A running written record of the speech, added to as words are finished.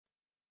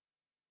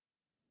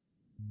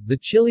The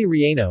chili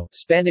relleno,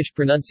 Spanish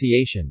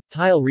pronunciation,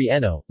 tile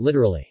relleno,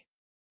 literally,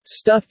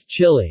 stuffed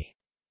chili,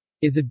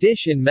 is a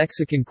dish in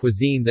Mexican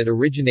cuisine that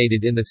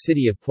originated in the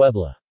city of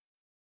Puebla.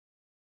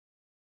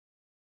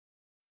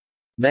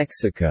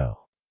 Mexico.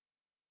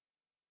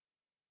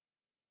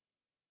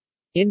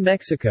 In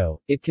Mexico,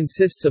 it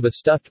consists of a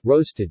stuffed,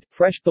 roasted,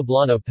 fresh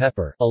poblano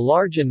pepper, a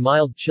large and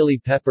mild chili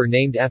pepper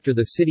named after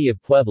the city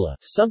of Puebla,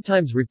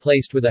 sometimes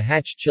replaced with a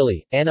hatch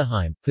chili,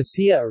 Anaheim,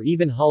 pasilla or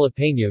even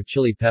jalapeno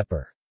chili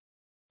pepper.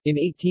 In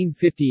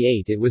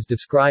 1858 it was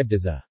described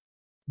as a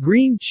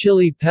green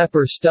chili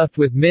pepper stuffed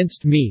with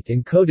minced meat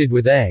and coated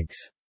with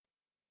eggs.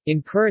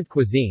 In current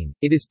cuisine,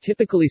 it is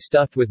typically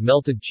stuffed with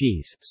melted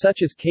cheese,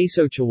 such as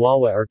queso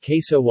Chihuahua or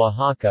queso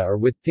Oaxaca, or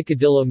with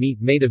picadillo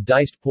meat made of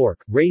diced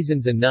pork,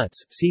 raisins and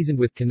nuts, seasoned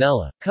with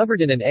canela,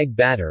 covered in an egg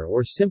batter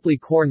or simply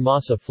corn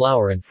masa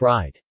flour and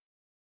fried.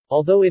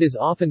 Although it is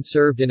often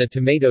served in a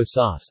tomato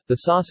sauce, the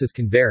sauces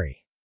can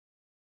vary.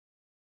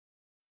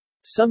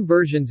 Some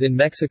versions in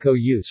Mexico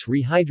use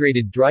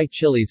rehydrated dry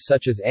chilies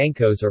such as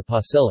ancos or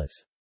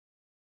pasillas.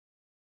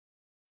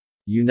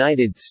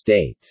 United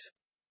States.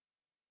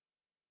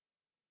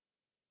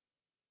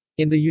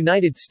 In the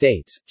United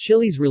States,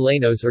 chilies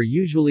rellenos are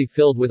usually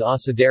filled with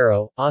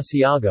asadero,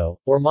 Asiago,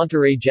 or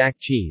Monterey Jack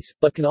cheese,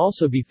 but can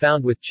also be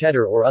found with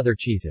cheddar or other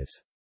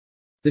cheeses.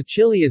 The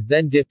chili is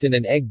then dipped in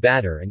an egg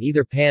batter and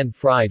either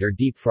pan-fried or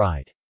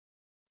deep-fried.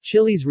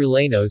 Chilies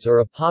rellenos are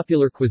a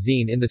popular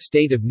cuisine in the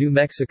state of New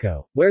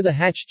Mexico, where the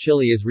hatch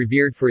chili is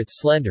revered for its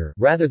slender,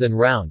 rather than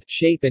round,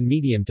 shape and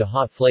medium to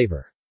hot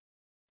flavor.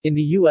 In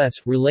the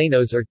U.S.,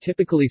 rellenos are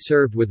typically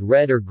served with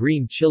red or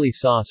green chili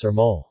sauce or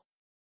mole.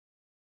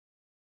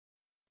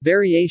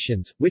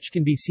 Variations, which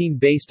can be seen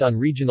based on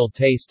regional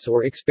tastes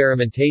or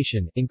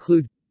experimentation,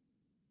 include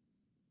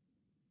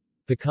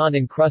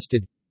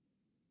pecan-encrusted,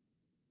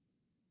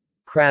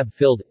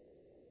 crab-filled,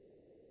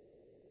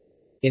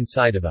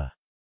 inside of a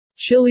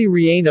chili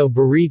relleno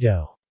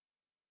burrito,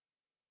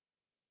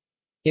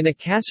 in a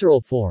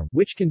casserole form,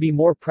 which can be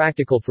more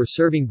practical for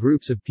serving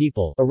groups of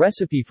people. A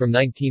recipe from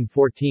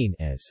 1914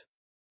 as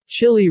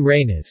chili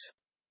rellenos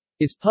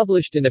is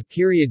published in a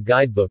period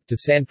guidebook to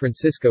San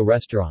Francisco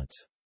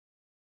restaurants.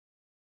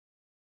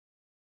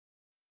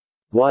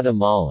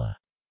 Guatemala.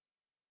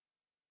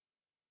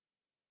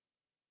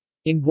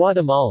 In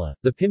Guatemala,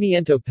 the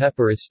pimiento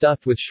pepper is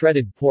stuffed with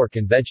shredded pork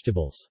and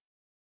vegetables.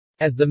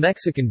 As the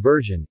Mexican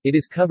version, it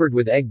is covered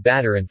with egg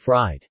batter and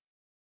fried.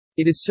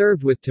 It is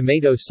served with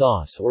tomato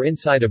sauce or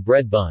inside a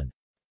bread bun.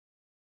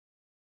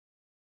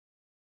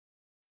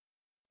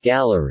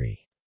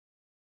 Gallery.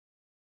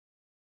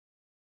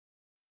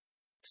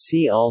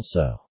 See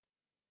also: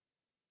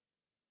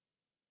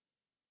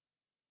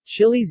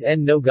 Chilies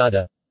en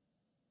nogada,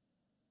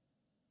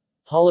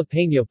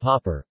 Jalapeno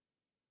popper.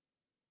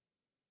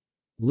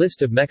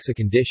 List of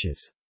Mexican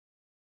dishes.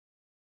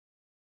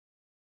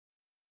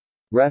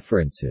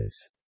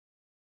 References.